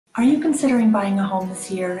Are you considering buying a home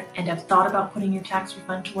this year and have thought about putting your tax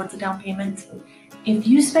refund towards a down payment? If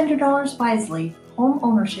you spend your dollars wisely, home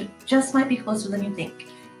ownership just might be closer than you think.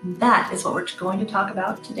 And that is what we're going to talk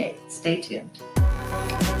about today. Stay tuned.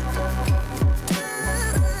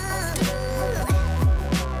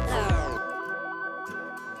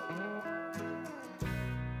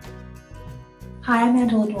 Hi, I'm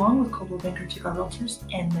Duong with Coldwell Realtors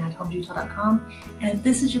and MADHomesUtah.com. And if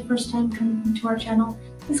this is your first time coming to our channel,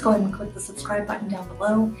 please go ahead and click the subscribe button down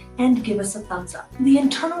below and give us a thumbs up. The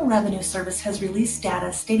Internal Revenue Service has released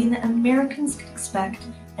data stating that Americans can expect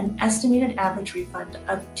an estimated average refund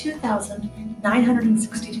of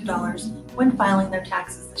 $2,962 when filing their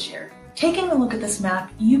taxes this year. Taking a look at this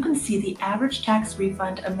map, you can see the average tax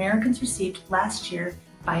refund Americans received last year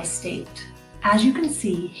by state. As you can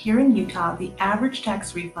see, here in Utah, the average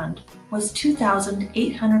tax refund was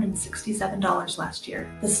 $2,867 last year.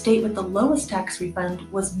 The state with the lowest tax refund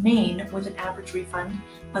was Maine, with an average refund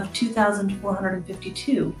of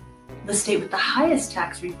 $2,452. The state with the highest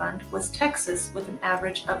tax refund was Texas, with an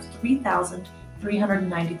average of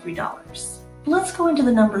 $3,393. Let's go into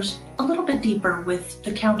the numbers a little bit deeper with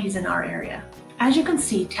the counties in our area. As you can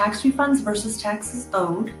see, tax refunds versus taxes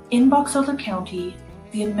owed. In Box Elder County,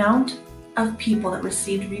 the amount of people that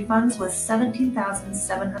received refunds was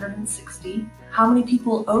 17,760. How many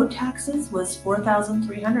people owed taxes was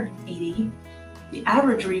 4,380. The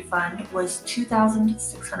average refund was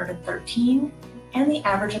 2,613, and the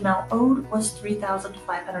average amount owed was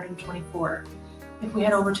 3,524. If we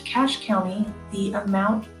head over to Cache County, the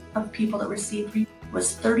amount of people that received refunds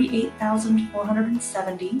was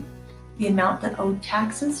 38,470. The amount that owed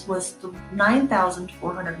taxes was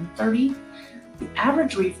 9,430. The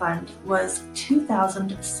average refund was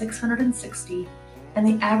 $2,660, and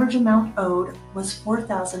the average amount owed was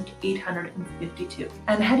 $4,852.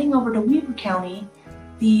 And heading over to Weber County,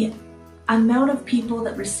 the amount of people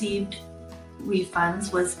that received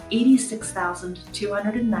refunds was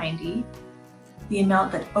 86,290. The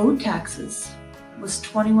amount that owed taxes was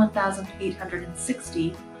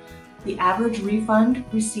 21,860. The average refund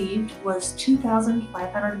received was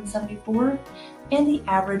 2,574, and the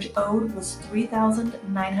average owed was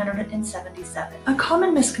 3,977. A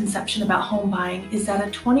common misconception about home buying is that a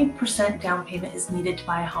 20% down payment is needed to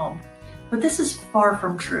buy a home, but this is far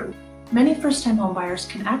from true. Many first-time home buyers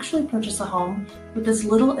can actually purchase a home with as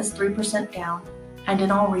little as 3% down, and in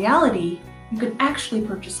all reality, you can actually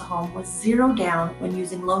purchase a home with zero down when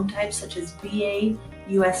using loan types such as VA,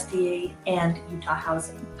 USDA, and Utah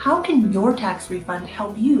Housing. How can your tax refund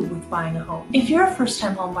help you with buying a home? If you're a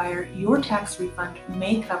first-time home buyer, your tax refund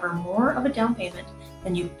may cover more of a down payment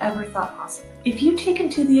than you've ever thought possible. If you take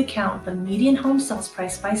into the account the median home sales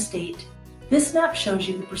price by state, this map shows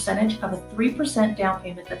you the percentage of a 3% down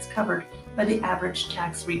payment that's covered by the average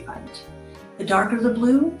tax refund. The darker the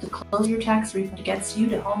blue, the closer your tax refund gets you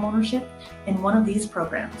to home ownership in one of these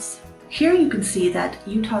programs. Here you can see that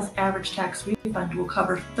Utah's average tax refund will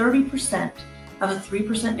cover 30% of a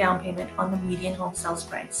 3% down payment on the median home sales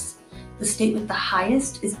price. The state with the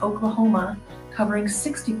highest is Oklahoma, covering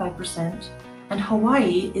 65%, and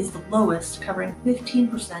Hawaii is the lowest, covering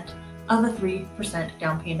 15% of a 3%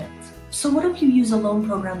 down payment. So what if you use a loan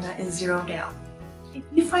program that is zero down? If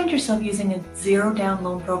you find yourself using a zero down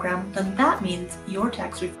loan program, then that means your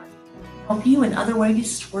tax refund will help you in other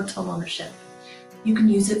ways towards home ownership. You can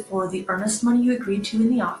use it for the earnest money you agreed to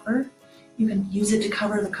in the offer. You can use it to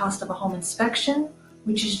cover the cost of a home inspection,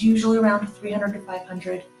 which is usually around $300 to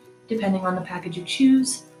 $500, depending on the package you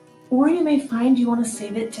choose. Or you may find you want to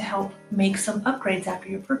save it to help make some upgrades after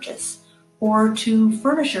your purchase, or to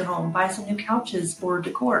furnish your home, buy some new couches or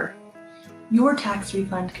decor. Your tax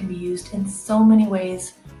refund can be used in so many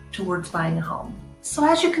ways towards buying a home. So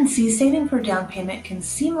as you can see, saving for a down payment can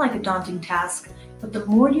seem like a daunting task, but the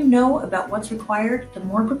more you know about what's required, the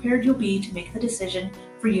more prepared you'll be to make the decision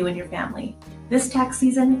for you and your family. This tax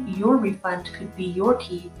season, your refund could be your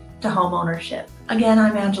key to home ownership. Again,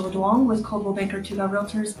 I'm Angela Duong with Coldwell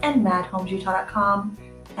Realtors and MADHomesUtah.com.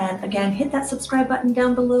 And again, hit that subscribe button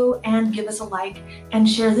down below and give us a like and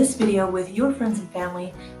share this video with your friends and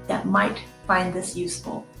family that might find this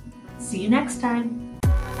useful. See you next time.